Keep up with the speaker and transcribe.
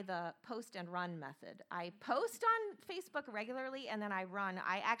the post and run method. I post on Facebook regularly and then I run.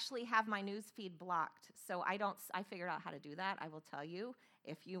 I actually have my news feed blocked. So I figured out how to do that. I will tell you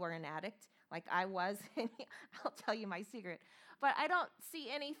if you are an addict like I was, I'll tell you my secret. But I don't see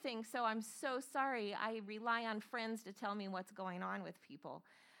anything, so I'm so sorry. I rely on friends to tell me what's going on with people.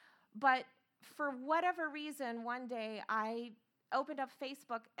 But for whatever reason, one day I opened up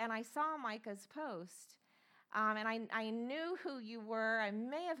Facebook and I saw Micah's post. And I knew who you were. I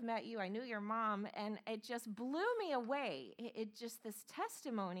may have met you. I knew your mom. And it just blew me away. It just, this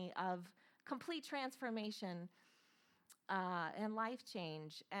testimony of complete transformation and life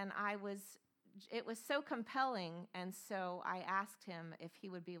change. And it was so compelling. And so I asked him if he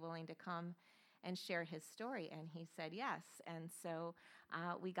would be willing to come and share his story. And he said yes. And so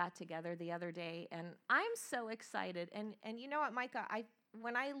we got together the other day. And I'm so excited. And you know what, Micah?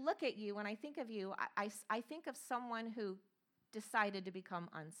 When I look at you, when I think of you, I think of someone who decided to become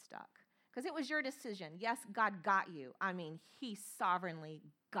unstuck. Because it was your decision. Yes, God got you. I mean, he sovereignly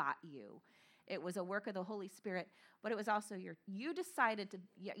got you. It was a work of the Holy Spirit, but it was also you decided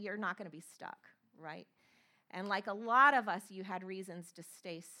you're not going to be stuck, right? And like a lot of us, you had reasons to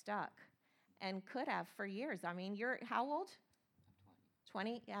stay stuck and could have for years. I mean, you're how old?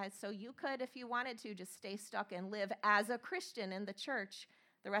 20? Yeah, so you could, if you wanted to, just stay stuck and live as a Christian in the church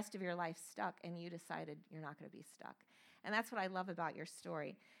the rest of your life stuck, and you decided you're not going to be stuck. And that's what I love about your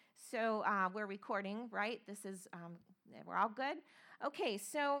story. So we're recording, right? This is, we're all good? Okay,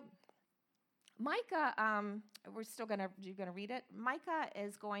 so Micah, you're going to read it? Micah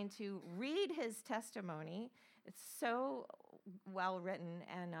is going to read his testimony. It's so well written,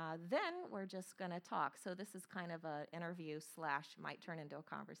 and then we're just going to talk. So this is kind of an interview / might turn into a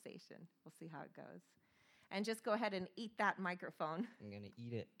conversation. We'll see how it goes. And just go ahead and eat that microphone. I'm going to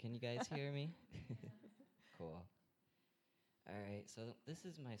eat it. Can you guys hear me? Cool. All right, so this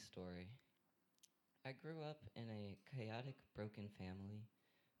is my story. I grew up in a chaotic, broken family.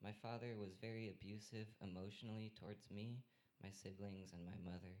 My father was very abusive emotionally towards me, my siblings, and my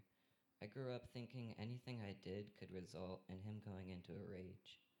mother. I grew up thinking anything I did could result in him going into a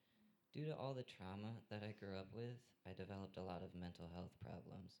rage. Due to all the trauma that I grew up with, I developed a lot of mental health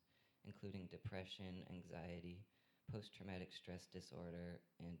problems, including depression, anxiety, post-traumatic stress disorder,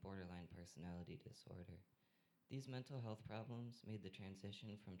 and borderline personality disorder. These mental health problems made the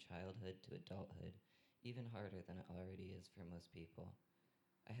transition from childhood to adulthood even harder than it already is for most people.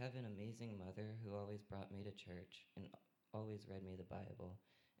 I have an amazing mother who always brought me to church and always read me the Bible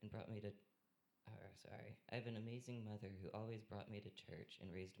and brought me to I have an amazing mother who always brought me to church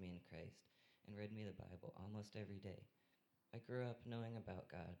and raised me in Christ and read me the Bible almost every day. I grew up knowing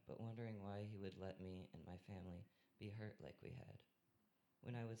about God, but wondering why he would let me and my family be hurt like we had.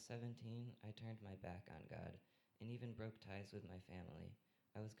 When I was 17, I turned my back on God and even broke ties with my family.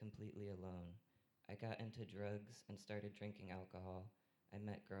 I was completely alone. I got into drugs and started drinking alcohol. I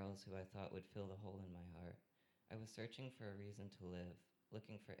met girls who I thought would fill the hole in my heart. I was searching for a reason to live,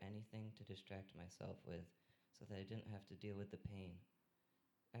 looking for anything to distract myself with so that I didn't have to deal with the pain.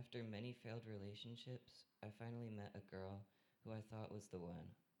 After many failed relationships, I finally met a girl who I thought was the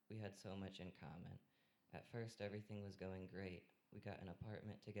one. We had so much in common. At first, everything was going great. We got an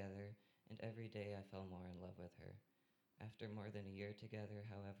apartment together, and every day I fell more in love with her. After more than a year together,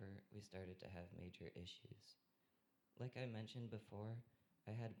 however, we started to have major issues. Like I mentioned before,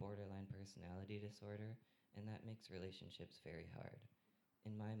 I had borderline personality disorder, and that makes relationships very hard.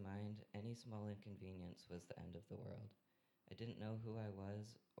 In my mind, any small inconvenience was the end of the world. I didn't know who I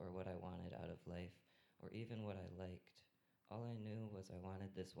was or what I wanted out of life, or even what I liked. All I knew was I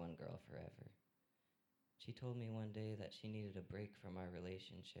wanted this one girl forever. She told me one day that she needed a break from our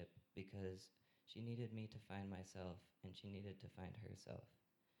relationship because she needed me to find myself and she needed to find herself.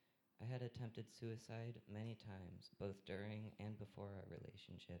 I had attempted suicide many times, both during and before our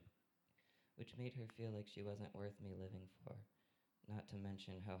relationship, which made her feel like she wasn't worth me living for, not to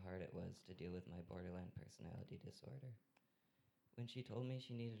mention how hard it was to deal with my borderline personality disorder. When she told me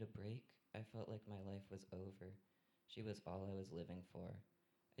she needed a break, I felt like my life was over. She was all I was living for.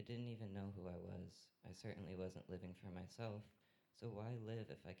 I didn't even know who I was. I certainly wasn't living for myself, so why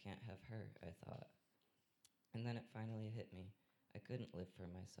live if I can't have her, I thought. And then it finally hit me. I couldn't live for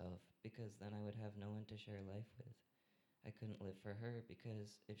myself, because then I would have no one to share life with. I couldn't live for her,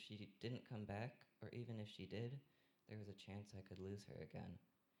 because if she didn't come back, or even if she did, there was a chance I could lose her again.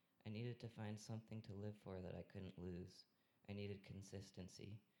 I needed to find something to live for that I couldn't lose. I needed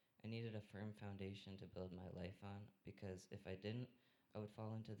consistency. I needed a firm foundation to build my life on, because if I didn't, I would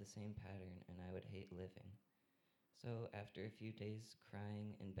fall into the same pattern and I would hate living. So after a few days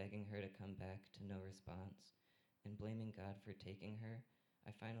crying and begging her to come back to no response, and blaming God for taking her,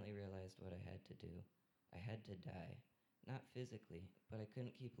 I finally realized what I had to do. I had to die. Not physically, but I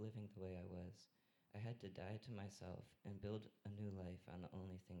couldn't keep living the way I was. I had to die to myself and build a new life on the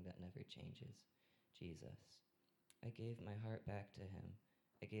only thing that never changes, Jesus. I gave my heart back to him.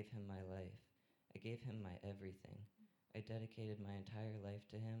 I gave him my life. I gave him my everything. I dedicated my entire life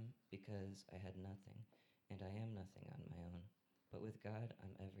to him because I had nothing, and I am nothing on my own. But with God,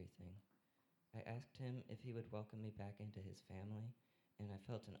 I'm everything. I asked him if he would welcome me back into his family, and I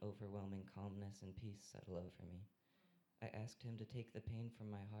felt an overwhelming calmness and peace settle over me. I asked him to take the pain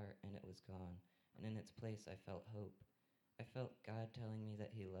from my heart, and it was gone, and in its place I felt hope. I felt God telling me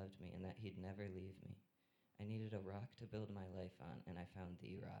that he loved me and that he'd never leave me. I needed a rock to build my life on, and I found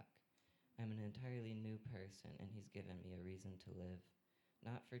the rock. I'm an entirely new person, and he's given me a reason to live.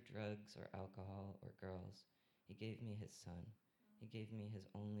 Not for drugs or alcohol or girls. He gave me his son. He gave me his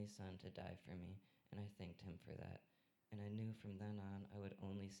only son to die for me, and I thanked him for that. And I knew from then on I would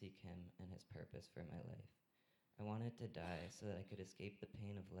only seek him and his purpose for my life. I wanted to die so that I could escape the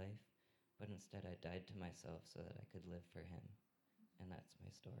pain of life, but instead I died to myself so that I could live for him. And that's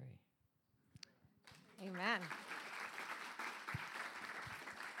my story. Amen.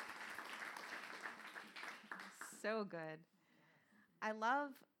 So good. I love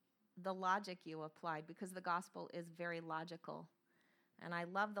the logic you applied because the gospel is very logical. And I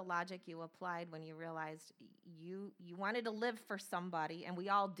love the logic you applied when you realized you wanted to live for somebody, and we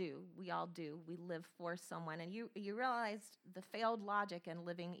all do. We live for someone. And you realized the failed logic in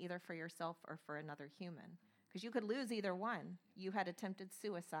living either for yourself or for another human. Because you could lose either one. You had attempted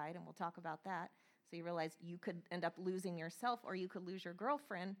suicide, and we'll talk about that. So you realized you could end up losing yourself, or you could lose your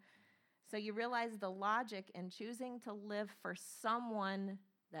girlfriend. So you realize the logic in choosing to live for someone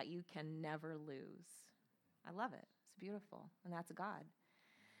that you can never lose. I love it. It's beautiful, and that's God.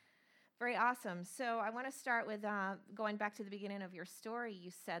 Very awesome. So I want to start with going back to the beginning of your story.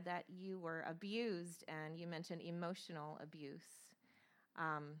 You said that you were abused, and you mentioned emotional abuse.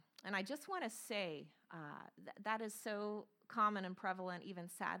 And I just want to say that is so common and prevalent, even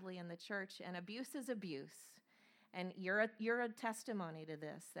sadly, in the church, and abuse is abuse. And you're a testimony to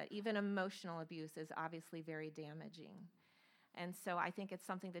this, that even emotional abuse is obviously very damaging. And so I think it's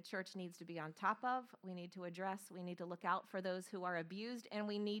something the church needs to be on top of. We need to address. We need to look out for those who are abused, and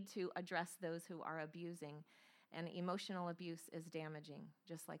we need to address those who are abusing. And emotional abuse is damaging,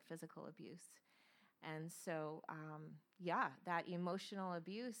 just like physical abuse. And so, that emotional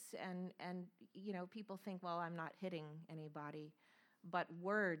abuse, and people think, well, I'm not hitting anybody, but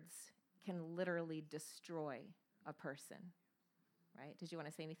words can literally destroy a person, right? Did you want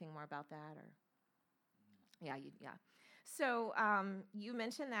to say anything more about that, or? Yeah. So you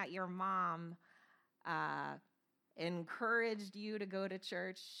mentioned that your mom encouraged you to go to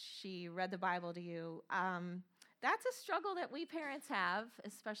church. She read the Bible to you. That's a struggle that we parents have,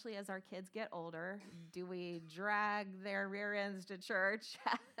 especially as our kids get older. Do we drag their rear ends to church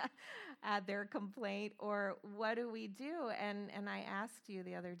at their complaint, or what do we do? And I asked you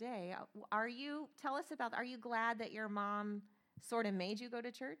the other day, are you glad that your mom sort of made you go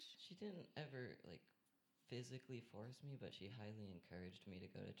to church? She didn't ever, physically force me, but she highly encouraged me to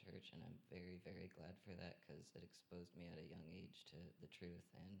go to church, and I'm very, very glad for that because it exposed me at a young age to the truth,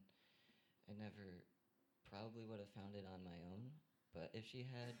 and I never probably would have found it on my own, but if she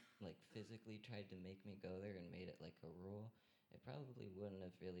had, physically tried to make me go there and made it like a rule, it probably wouldn't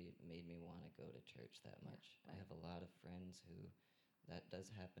have really made me want to go to church that much. I have a lot of friends who that does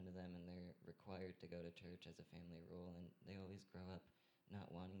happen to them, and they're required to go to church as a family rule, and they always grow up not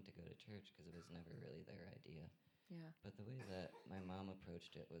wanting to go to church because it was never really their idea. Yeah. But the way that my mom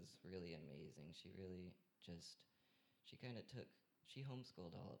approached it was really amazing. She really she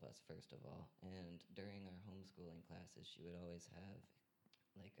homeschooled all of us, first of all, and during our homeschooling classes, she would always have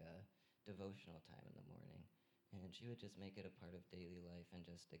a devotional time in the morning, and she would just make it a part of daily life and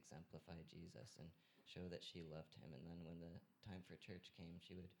just exemplify Jesus and show that she loved him. And then when the time for church came,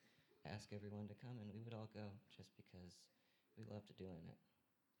 she would ask everyone to come, and we would all go just because we loved doing it.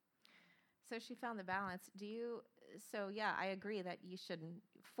 So she found the balance. I agree that you shouldn't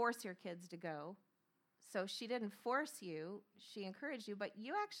force your kids to go. So she didn't force you, she encouraged you, but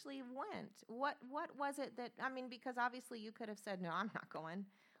you actually went. What was it because obviously you could have said, no, I'm not going.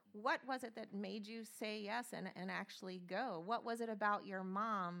 What was it that made you say yes and actually go? What was it about your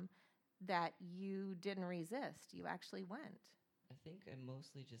mom that you didn't resist? You actually went. I think I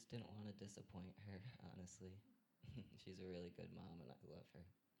mostly just didn't want to disappoint her, honestly. She's a really good mom, and I love her.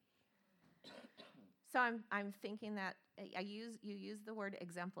 So I'm thinking that you used the word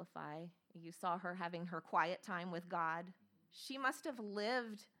exemplify. You saw her having her quiet time with God. She must have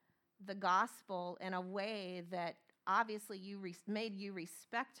lived the gospel in a way that obviously made you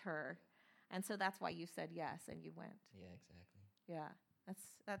respect her, and so that's why you said yes and you went. Yeah, exactly. Yeah,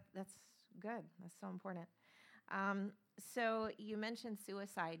 that's good. That's so important. So you mentioned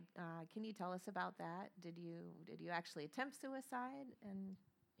suicide. Can you tell us about that? Did you actually attempt suicide? And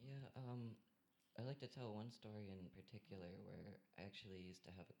Yeah, I like to tell one story in particular where I actually used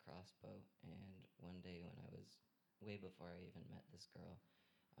to have a crossbow, and one day when I was way before I even met this girl,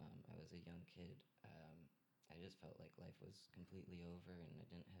 I was a young kid. I just felt like life was completely over, and I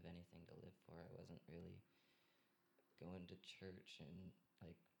didn't have anything to live for. I wasn't really going to church, and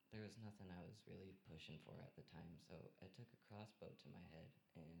like there was nothing I was really pushing for at the time. So I took a crossbow to my head,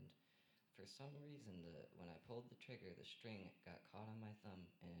 and for some reason, when I pulled the trigger, the string got caught on my thumb,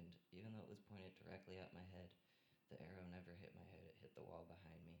 and even though it was pointed directly at my head, the arrow never hit my head. It hit the wall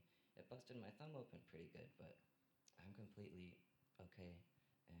behind me. It busted my thumb open pretty good, but I'm completely okay,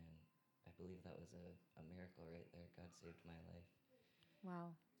 and I believe that was a miracle right there. God saved my life.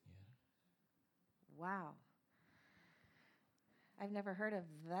 wow, Yeah. wow. I've never heard of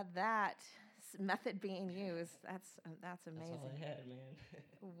that method being used. That's That's amazing. all I had, man.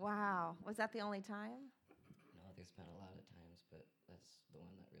 Wow. Was that the only time? No, there's been a lot of times, but that's the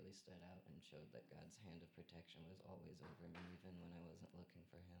one that really stood out and showed that God's hand of protection was always over me, even when I wasn't looking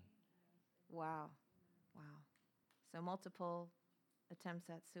for Him. Wow. Wow. So multiple attempts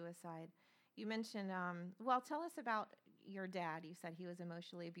at suicide. You mentioned, well, tell us about your dad. You said he was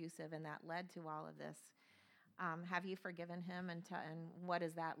emotionally abusive, and that led to all of this. Have you forgiven him, and what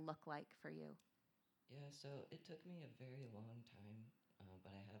does that look like for you? Yeah, so it took me a very long time,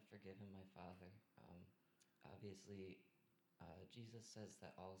 but I have forgiven my father. Obviously, Jesus says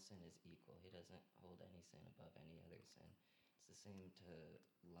that all sin is equal. He doesn't hold any sin above any other sin. It's the same to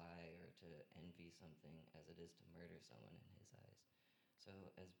lie or to envy something as it is to murder someone in his eyes.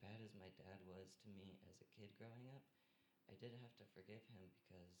 So as bad as my dad was to me as a kid growing up, I did have to forgive him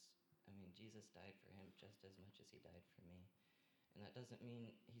because, I mean, Jesus died for him just as much as he died for me. And that doesn't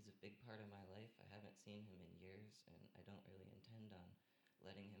mean he's a big part of my life. I haven't seen him in years, and I don't really intend on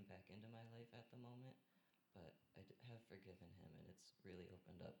letting him back into my life at the moment. But I have forgiven him, and it's really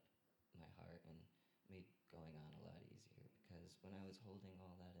opened up my heart and made going on a lot easier. Because when I was holding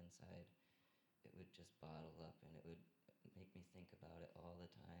all that inside, it would just bottle up, and it would make me think about it all the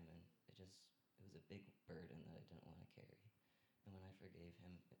time, and it was a big burden that I didn't want to carry. And when I forgave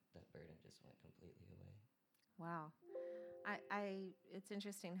him, that burden just went completely away. Wow. It's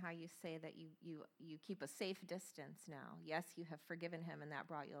interesting how you say that you keep a safe distance now. Yes, you have forgiven him, and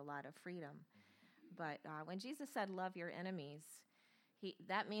that brought you a lot of freedom. But when Jesus said, "Love your enemies,"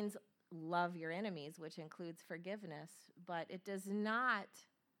 that means love your enemies, which includes forgiveness. But it does not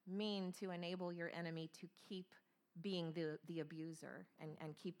mean to enable your enemy to keep being the abuser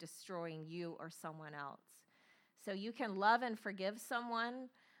and keep destroying you or someone else. So you can love and forgive someone,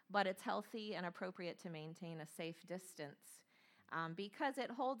 but it's healthy and appropriate to maintain a safe distance because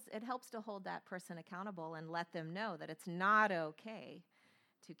it helps to hold that person accountable and let them know that it's not okay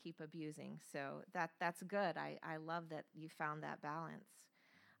to keep abusing. So that's good. I love that you found that balance.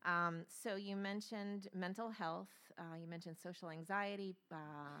 So you mentioned mental health. You mentioned social anxiety,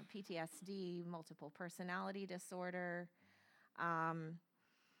 PTSD, multiple personality disorder.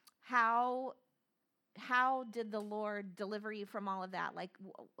 How did the Lord deliver you from all of that? Like,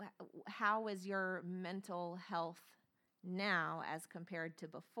 how is your mental health now as compared to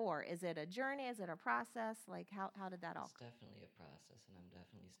before? Is it a journey? Is it a process? Like, how did that all? It's definitely a process, and I'm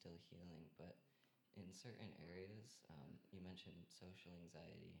definitely still healing. But in certain areas, you mentioned social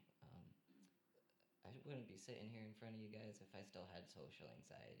anxiety. I wouldn't be sitting here in front of you guys if I still had social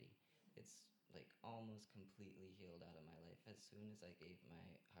anxiety. It's like almost completely healed out of my life. As soon as I gave my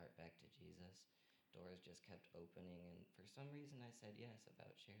heart back to Jesus, doors just kept opening, and for some reason I said yes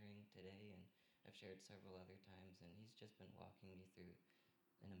about sharing today, and I've shared several other times, and he's just been walking me through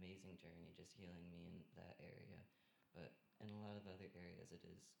an amazing journey, just healing me in that area. But in a lot of other areas, it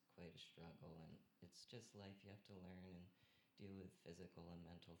is quite a struggle, and it's just life. You have to learn and deal with physical and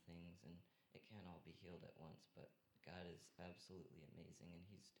mental things, and it can't all be healed at once. But God is absolutely amazing, and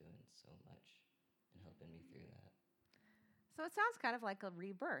He's doing so much and helping me through that. So it sounds kind of like a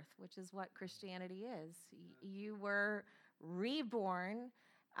rebirth, which is what Christianity is. You were reborn,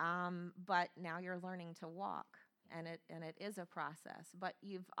 but now you're learning to walk, and it is a process. But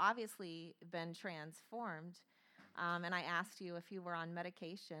you've obviously been transformed. And I asked you if you were on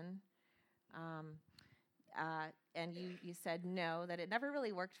medication, and you said no, that it never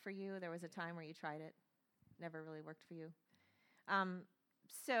really worked for you. There was a time where you tried it, never really worked for you.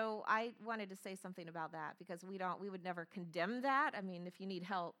 So I wanted to say something about that because we would never condemn that. I mean, if you need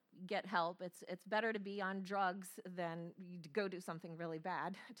help, get help. It's better to be on drugs than you go do something really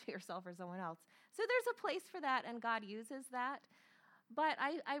bad to yourself or someone else. So there's a place for that, and God uses that. But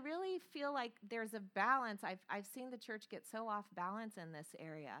I really feel like there's a balance. I've seen the church get so off balance in this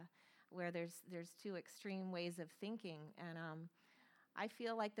area, where there's two extreme ways of thinking, and I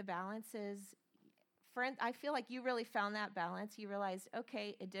feel like the balance is. I feel like you really found that balance. You realized,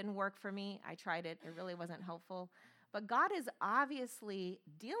 okay, it didn't work for me. I tried it. It really wasn't helpful. But God is obviously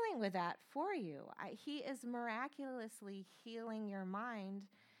dealing with that for you. He is miraculously healing your mind.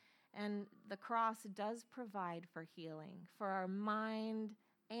 And the cross does provide for healing for our mind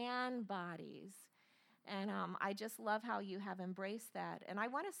and bodies. And I just love how you have embraced that. And I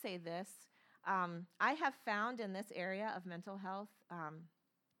want to say this. I have found in this area of mental health,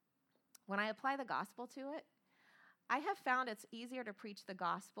 when I apply the gospel to it, I have found it's easier to preach the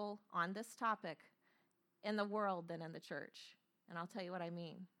gospel on this topic in the world than in the church. And I'll tell you what I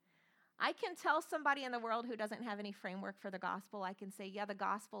mean. I can tell somebody in the world who doesn't have any framework for the gospel, I can say, yeah, the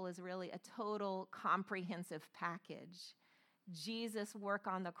gospel is really a total comprehensive package. Jesus' work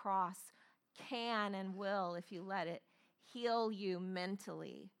on the cross can and will, if you let it, heal you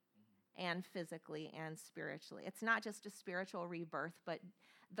mentally and physically and spiritually. It's not just a spiritual rebirth, but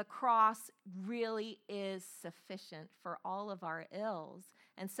the cross really is sufficient for all of our ills.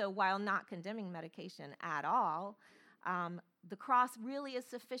 And so while not condemning medication at all, the cross really is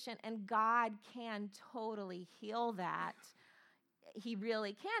sufficient, and God can totally heal that. He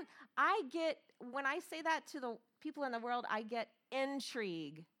really can. When I say that to the people in the world, I get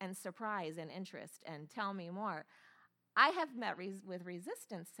intrigue and surprise and interest and tell me more. I have met with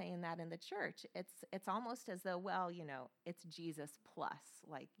resistance saying that in the church. It's almost as though, well, it's Jesus plus.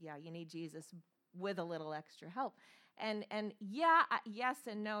 Like, yeah, you need Jesus with a little extra help. And yeah, yes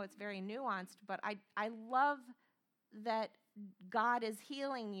and no, it's very nuanced, but I love that God is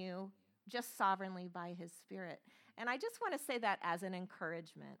healing you just sovereignly by his Spirit. And I just want to say that as an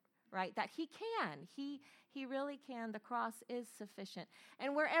encouragement, right? That he can. He really can. The cross is sufficient.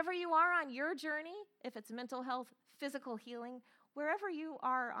 And wherever you are on your journey, if it's mental health, physical healing, wherever you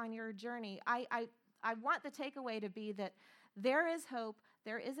are on your journey, I want the takeaway to be that there is hope,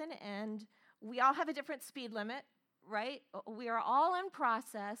 there is an end. We all have a different speed limit, right? We are all in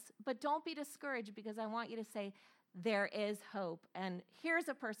process, but don't be discouraged, because I want you to say, there is hope. And here's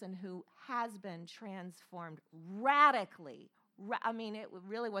a person who has been transformed radically. It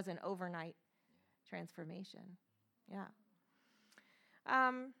really was an overnight transformation. Yeah.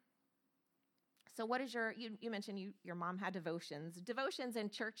 So what is you mentioned your mom had devotions. Devotions in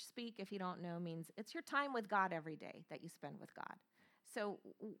church speak, if you don't know, means it's your time with God every day that you spend with God. So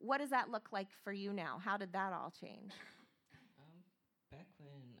what does that look like for you now? How did that all change? Back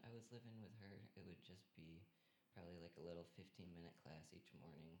when I was living with her, it would just be probably like a little 15-minute class each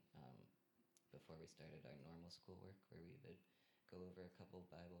morning before we started our normal schoolwork, where we would go over a couple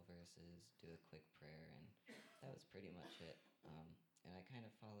Bible verses, do a quick prayer, and that was pretty much it. And I kind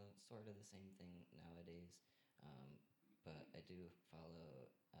of follow sort of the same thing nowadays, but I do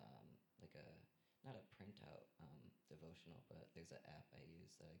follow like not a printout devotional, but there's an app I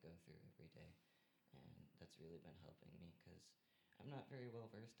use that I go through every day, and that's really been helping me, because I'm not very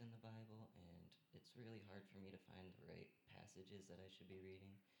well versed in the Bible, and it's really hard for me to find the right passages that I should be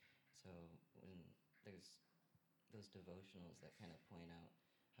reading. So when there's those devotionals that kind of point out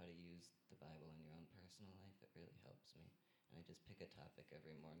how to use the Bible in your own personal life, it really helps me. And I just pick a topic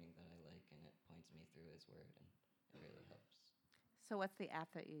every morning that I like, and it points me through his word, and it really helps. So what's the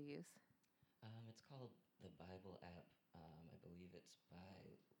app that you use? It's called the Bible app. I believe it's by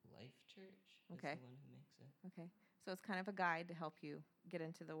Life Church. Okay. Is the one who makes it. Okay. So it's kind of a guide to help you get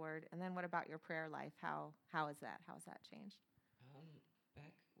into the Word. And then what about your prayer life? How is that? How has that changed?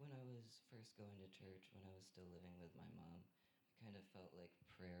 Back when I was first going to church, when I was still living with my mom, I kind of felt like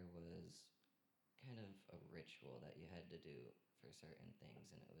prayer was kind of a ritual that you had to do for certain things,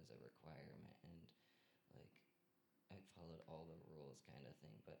 and it was a requirement, and like I followed all the rules kind of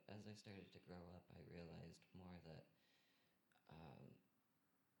thing. But as I started to grow up, I realized more that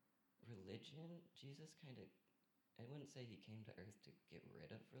religion, Jesus kind of, I wouldn't say he came to earth to get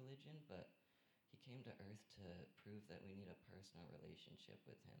rid of religion, but he came to earth to prove that we need a personal relationship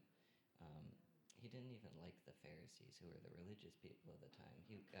with him. He didn't even like the Pharisees, who were the religious people of the time.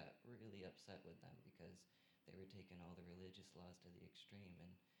 He got really upset with them because they were taking all the religious laws to the extreme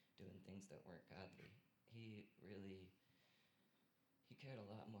and doing things that weren't godly. He cared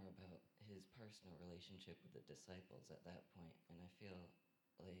a lot more about his personal relationship with the disciples at that point, and I feel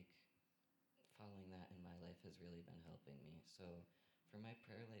like following that in my life has really been helping me. So for my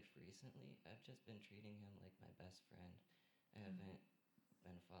prayer life recently, I've just been treating him like my best friend. I haven't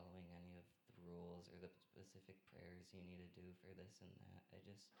been following any of the rules or the specific prayers you need to do for this and that.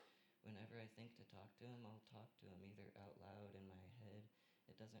 Whenever I think to talk to him, I'll talk to him either out loud in my head.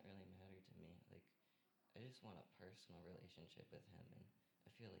 It doesn't really matter to me. Like, I just want a personal relationship with him, and I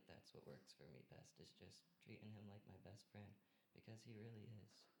feel like that's what works for me best, is just treating him like my best friend, because he really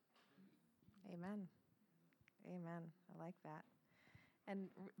is. Amen. Amen. I like that. And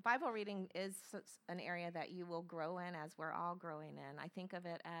Bible reading is an area that you will grow in, as we're all growing in. I think of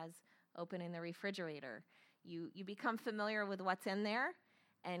it as opening the refrigerator. You become familiar with what's in there,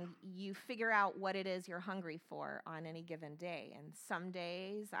 and you figure out what it is you're hungry for on any given day. And some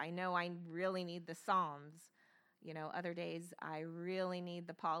days I know I really need the Psalms. Other days I really need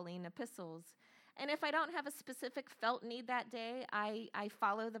the Pauline epistles. And if I don't have a specific felt need that day, I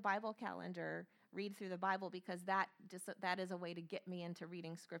follow the Bible calendar, read through the Bible, because that is a way to get me into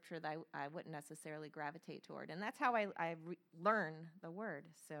reading scripture that I wouldn't necessarily gravitate toward. And that's how I learn the word.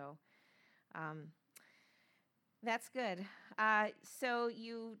 So that's good. So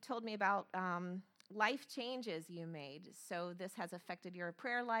you told me about life changes you made. So this has affected your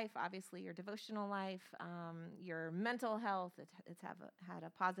prayer life, obviously your devotional life, your mental health. It's had a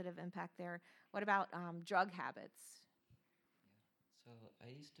positive impact there. What about drug habits? Yeah. So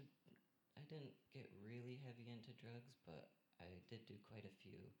I didn't get really heavy into drugs, but I did do quite a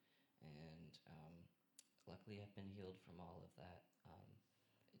few. And luckily I've been healed from all of that.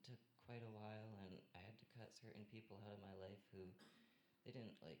 It took quite a while, and I had to cut certain people out of my life who, they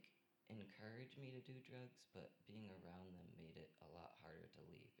didn't encourage me to do drugs, but being around them made it a lot harder to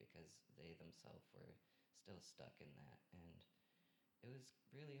leave, because they themselves were still stuck in that. And it was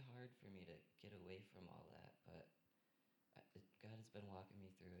really hard for me to get away from all that, but God has been walking me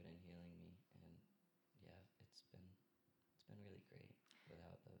through it and healing me, and yeah, it's been really great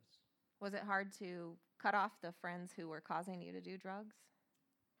without those. Was it hard to cut off the friends who were causing you to do drugs?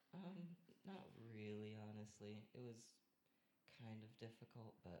 Not really, honestly. It was kind of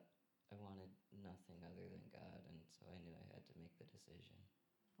difficult, but I wanted nothing other than God, and so I knew I had to make the decision.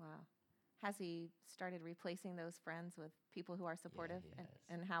 Wow. Has he started replacing those friends with people who are supportive? Yeah, he has.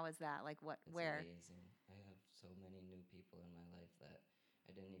 And how is that? Where? It's amazing. I have so many new people in my life that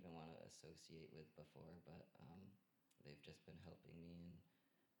I didn't even want to associate with before, but they've just been helping me, and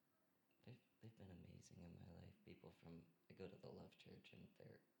they've been amazing in my life. I go to the Love Church, and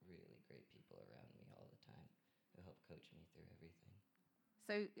they're really great people around me all the time who help coach me through everything.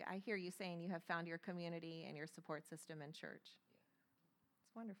 So I hear you saying you have found your community and your support system in church. Yeah.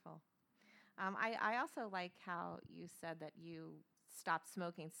 It's wonderful. I also like how you said that you stopped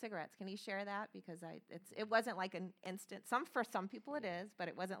smoking cigarettes. Can you share that? Because it wasn't like an instant. For some people it is, but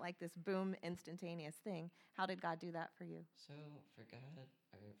it wasn't like this boom instantaneous thing. How did God do that for you? So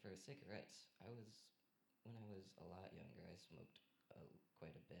for cigarettes, when I was a lot younger, I smoked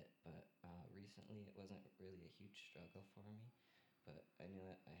quite a bit, but recently it wasn't really a huge struggle for me. But I knew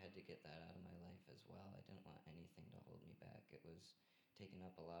I had to get that out of my life as well. I didn't want anything to hold me back. It was taking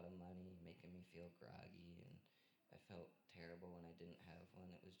up a lot of money, making me feel groggy, and I felt terrible when I didn't have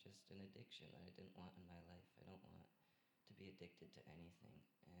one. It was just an addiction that I didn't want in my life. I don't want to be addicted to anything.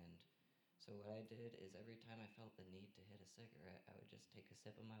 And so what I did is, every time I felt the need to hit a cigarette, I would just take a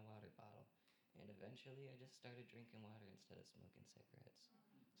sip of my water bottle. And eventually I just started drinking water instead of smoking cigarettes.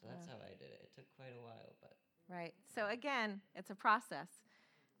 So that's how I did it. It took quite a while, but... Right. So again, it's a process.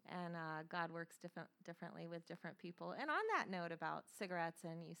 And God works differently with different people. And on that note about cigarettes,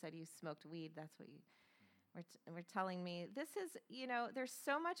 and you said you smoked weed, that's what you were telling me. This is, there's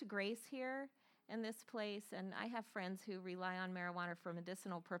so much grace here in this place. And I have friends who rely on marijuana for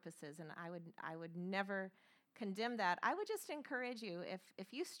medicinal purposes, and I would never condemn that. I would just encourage you, if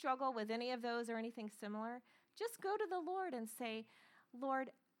you struggle with any of those or anything similar, just go to the Lord and say,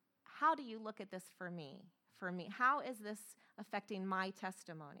 Lord, how do you look at this for me? How is this affecting my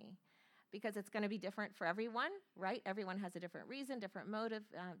testimony? Because it's going to be different for everyone, right? Everyone has a different reason, different motive,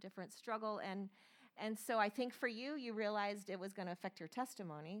 different struggle. And so I think for you, you realized it was going to affect your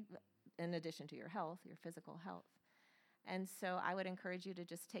testimony in addition to your health, your physical health. And so I would encourage you to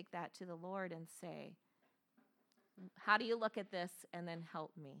just take that to the Lord and say, how do you look at this? And then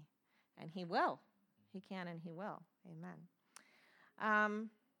help me. And he will. He can and he will. Amen.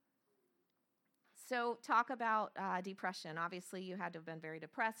 So talk about depression. Obviously, you had to have been very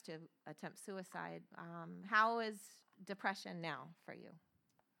depressed to attempt suicide. How is depression now for you?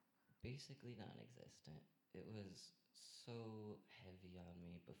 Basically non-existent. It was so heavy on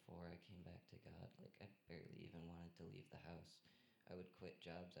me before I came back to God. Like, I barely even wanted to leave the house. I would quit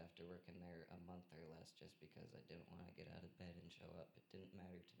jobs after working there a month or less just because I didn't want to get out of bed and show up. It didn't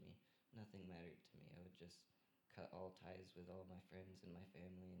matter to me. Nothing mattered to me. I would just cut all ties with all my friends and my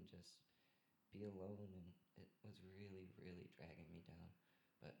family and just be alone, and it was really, really dragging me down.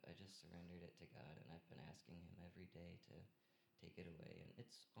 But I just surrendered it to God, and I've been asking Him every day to take it away, and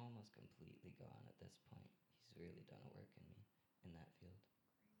it's almost completely gone at this point. He's really done a work in me in that field.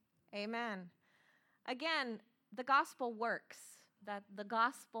 Amen. Again, the gospel works. That the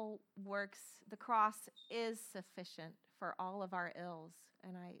gospel works. The cross is sufficient for all of our ills.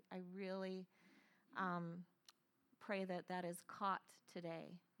 And I really pray that that is caught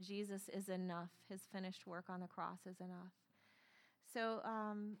today. Jesus is enough. His finished work on the cross is enough. So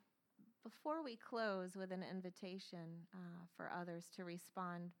before we close with an invitation for others to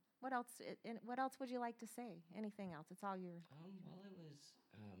respond, what else would you like to say? Anything else? It's all yours. While I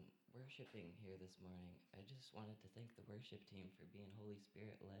was worshiping here this morning, I just wanted to thank the worship team for being Holy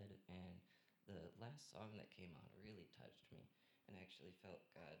Spirit led, and the last song that came on really touched me, and I actually felt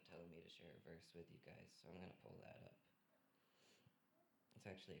God telling me to share a verse with you guys, so I'm going to pull that up. It's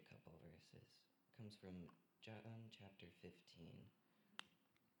actually a couple verses. It comes from John chapter 15.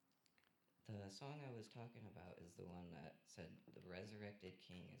 The song I was talking about is the one that said, "The resurrected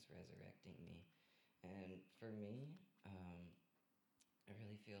King is resurrecting me." And for me, I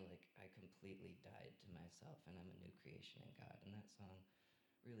really feel like I completely died to myself and I'm a new creation in God. And that song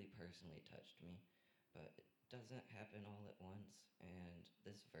really personally touched me. But it doesn't happen all at once. And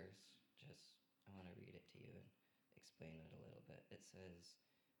this verse, I want to read it to you and explain it a little bit. It says,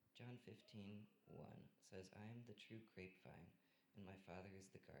 John 15:1 says, "I am the true grapevine, and my Father is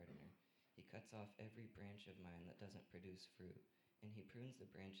the gardener. He cuts off every branch of mine that doesn't produce fruit, and he prunes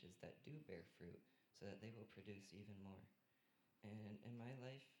the branches that do bear fruit so that they will produce even more." And in my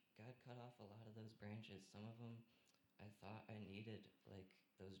life, God cut off a lot of those branches. Some of them I thought I needed, like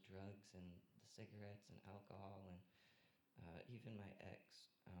those drugs and the cigarettes and alcohol, and even my ex.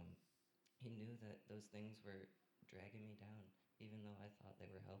 He knew that those things were dragging me down, even though I thought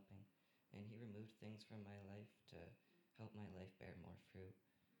they were helping. And he removed things from my life to help my life bear more fruit.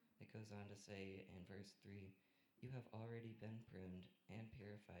 It goes on to say in verse 3, "You have already been pruned and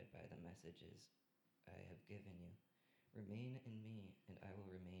purified by the messages I have given you. Remain in me, and I will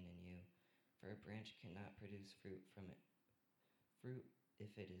remain in you. For a branch cannot produce fruit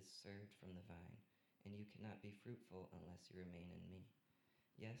if it is served from the vine, and you cannot be fruitful unless you remain in me.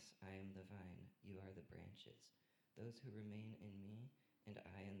 Yes, I am the vine, you are the branches. Those who remain in me, and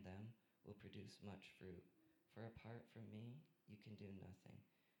I in them, will produce much fruit. For apart from me, you can do nothing.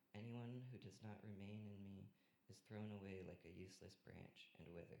 Anyone who does not remain in me is thrown away like a useless branch and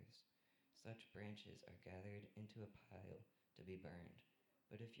withers. Such branches are gathered into a pile to be burned.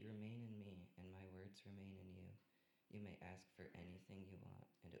 But if you remain in me and my words remain in you, you may ask for anything you want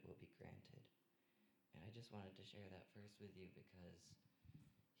and it will be granted." And I just wanted to share that verse with you because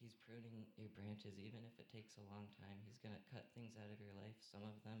he's pruning your branches. Even if it takes a long time, he's going to cut things out of your life. Some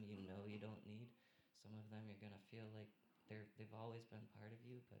of them you know you don't need. Some of them you're going to feel like they've always been part of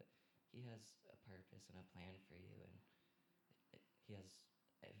you, but he has a purpose and a plan for you, and he has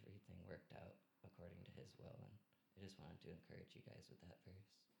everything worked out according to his will. And I just wanted to encourage you guys with that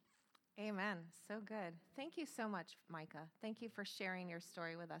verse. Amen. So good. Thank you so much, Micah. Thank you for sharing your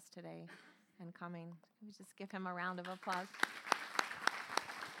story with us today and coming. Can we just give him a round of applause?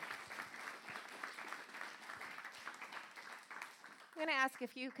 I'm going to ask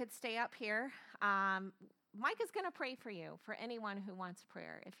if you could stay up here. Micah's going to pray for you, for anyone who wants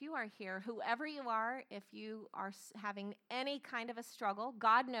prayer. If you are here, whoever you are, if you are having any kind of a struggle,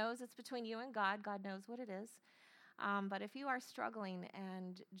 God knows it's between you and God. God knows what it is. But if you are struggling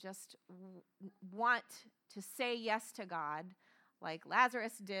and just want to say yes to God, like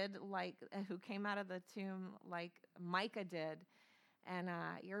Lazarus did, like who came out of the tomb, like Micah did, and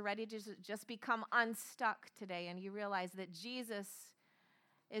you're ready to just become unstuck today, and you realize that Jesus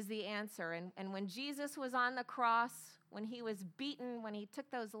is the answer. And when Jesus was on the cross, when he was beaten, when he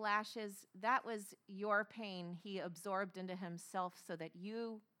took those lashes, that was your pain he absorbed into himself so that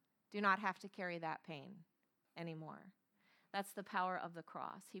you do not have to carry that pain anymore. That's the power of the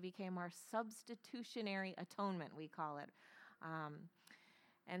cross. He became our substitutionary atonement, we call it.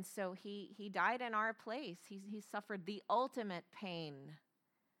 And so he died in our place. He suffered the ultimate pain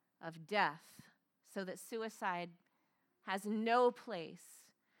of death so that suicide has no place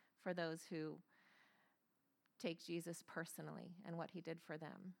for those who take Jesus personally and what he did for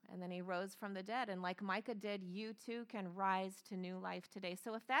them. And then he rose from the dead. And like Micah did, you too can rise to new life today.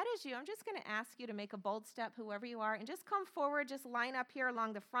 So if that is you, I'm just going to ask you to make a bold step, whoever you are, and just come forward, just line up here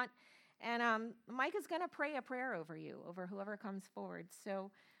along the front. And Micah's going to pray a prayer over you, over whoever comes forward.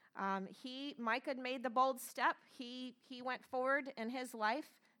 So Micah made the bold step. He went forward in his life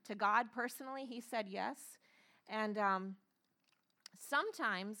to God personally. He said yes. And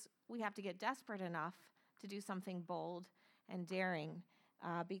sometimes we have to get desperate enough to do something bold and daring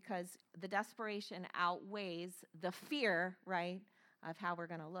because the desperation outweighs the fear, right, of how we're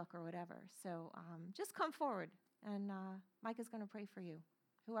going to look or whatever. So just come forward, and Micah's going to pray for you,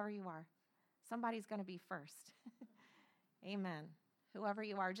 whoever you are. Somebody's going to be first. Amen. Whoever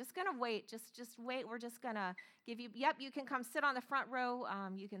you are, just going to wait. Just wait. We're just going to give you, you can come sit on the front row.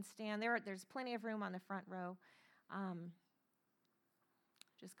 You can stand there. There's plenty of room on the front row.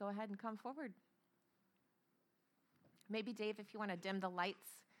 Just go ahead and come forward. Maybe, Dave, if you want to dim the lights,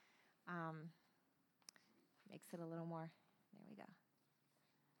 makes it a little more. There we go.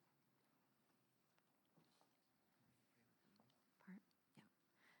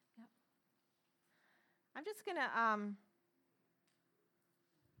 Yep. I'm just going to...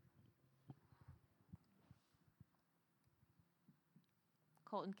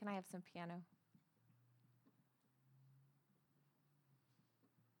 Colton, can I have some piano?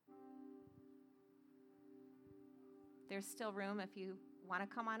 There's still room if you want to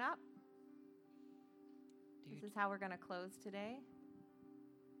come on up. This is how we're going to close today. I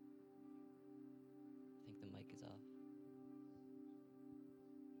think the mic is off.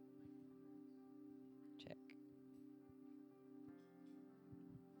 Check.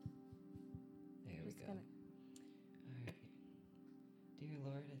 There we go. All right. Dear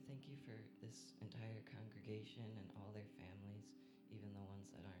Lord, I thank you for this entire congregation and all their families, even the ones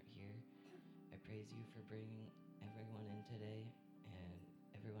that aren't here. I praise you for bringing everyone in today, and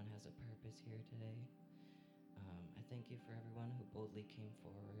everyone has a purpose here today. I thank you for everyone who boldly came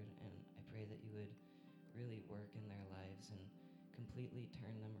forward, and I pray that you would really work in their lives and completely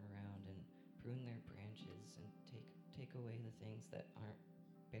turn them around and prune their branches and take away the things that aren't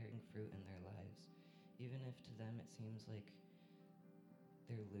bearing fruit in their lives. Even if to them it seems like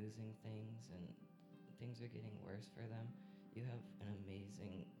they're losing things and things are getting worse for them, you have an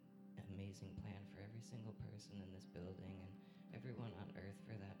amazing plan for every single person in this building and everyone on earth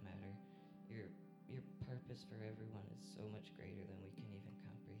for that matter. Your purpose for everyone is so much greater than we can even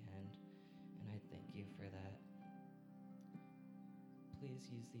comprehend, and I thank you for that. Please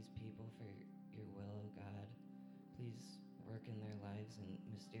use these people for your will, oh God. Please work in their lives in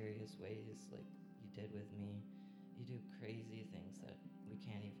mysterious ways like you did with me. You do crazy things that we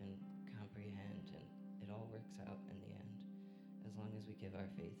can't even comprehend, and it all works out in the end as long as we give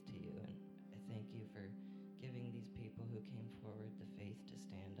our faith to you. And I thank you for giving these people who came forward the faith to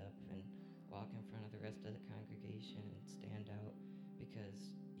stand up and walk in front of the rest of the congregation and stand out,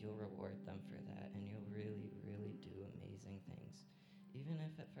 because you'll reward them for that, and you'll really, really do amazing things. Even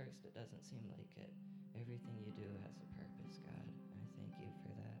if at first it doesn't seem like it, everything you do has a purpose, God. I thank you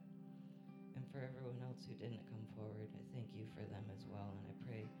for that. And for everyone else who didn't come forward, I thank you for them as well, and I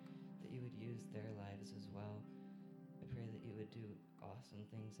pray that you would use their lives as well. I pray that you would do awesome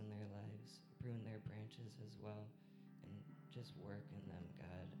things in their lives, prune their branches as well, and just work in them,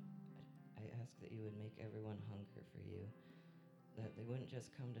 God. I ask that you would make everyone hunger for you, that they wouldn't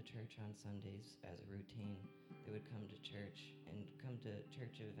just come to church on Sundays as a routine. They would come to church and come to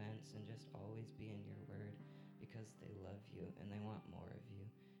church events and just always be in your word because they love you and they want more of you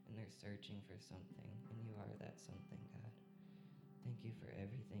and they're searching for something, and you are that something, God. Thank you for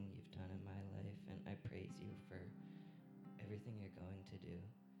everything you've done in my life, and I praise you for everything you're going to do.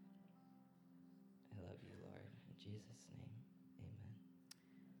 I love you, Lord. In Jesus' name, amen.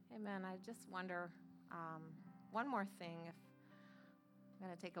 Amen. I just wonder, one more thing. If I'm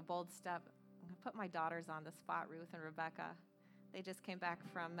going to take a bold step, I'm going to put my daughters on the spot, Ruth and Rebecca. They just came back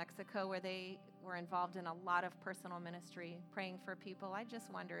from Mexico where they were involved in a lot of personal ministry, praying for people. I just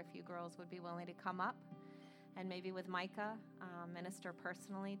wonder if you girls would be willing to come up and maybe with Micah, minister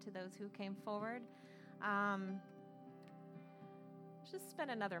personally to those who came forward. Just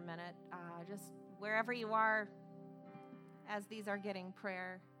spend another minute, just wherever you are as these are getting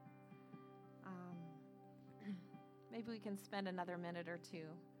prayer. Maybe we can spend another minute or two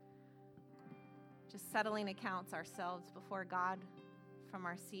just settling accounts ourselves before God from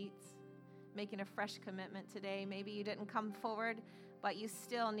our seats, making a fresh commitment today. Maybe you didn't come forward, but you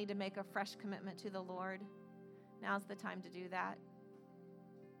still need to make a fresh commitment to the Lord. Now's the time to do that.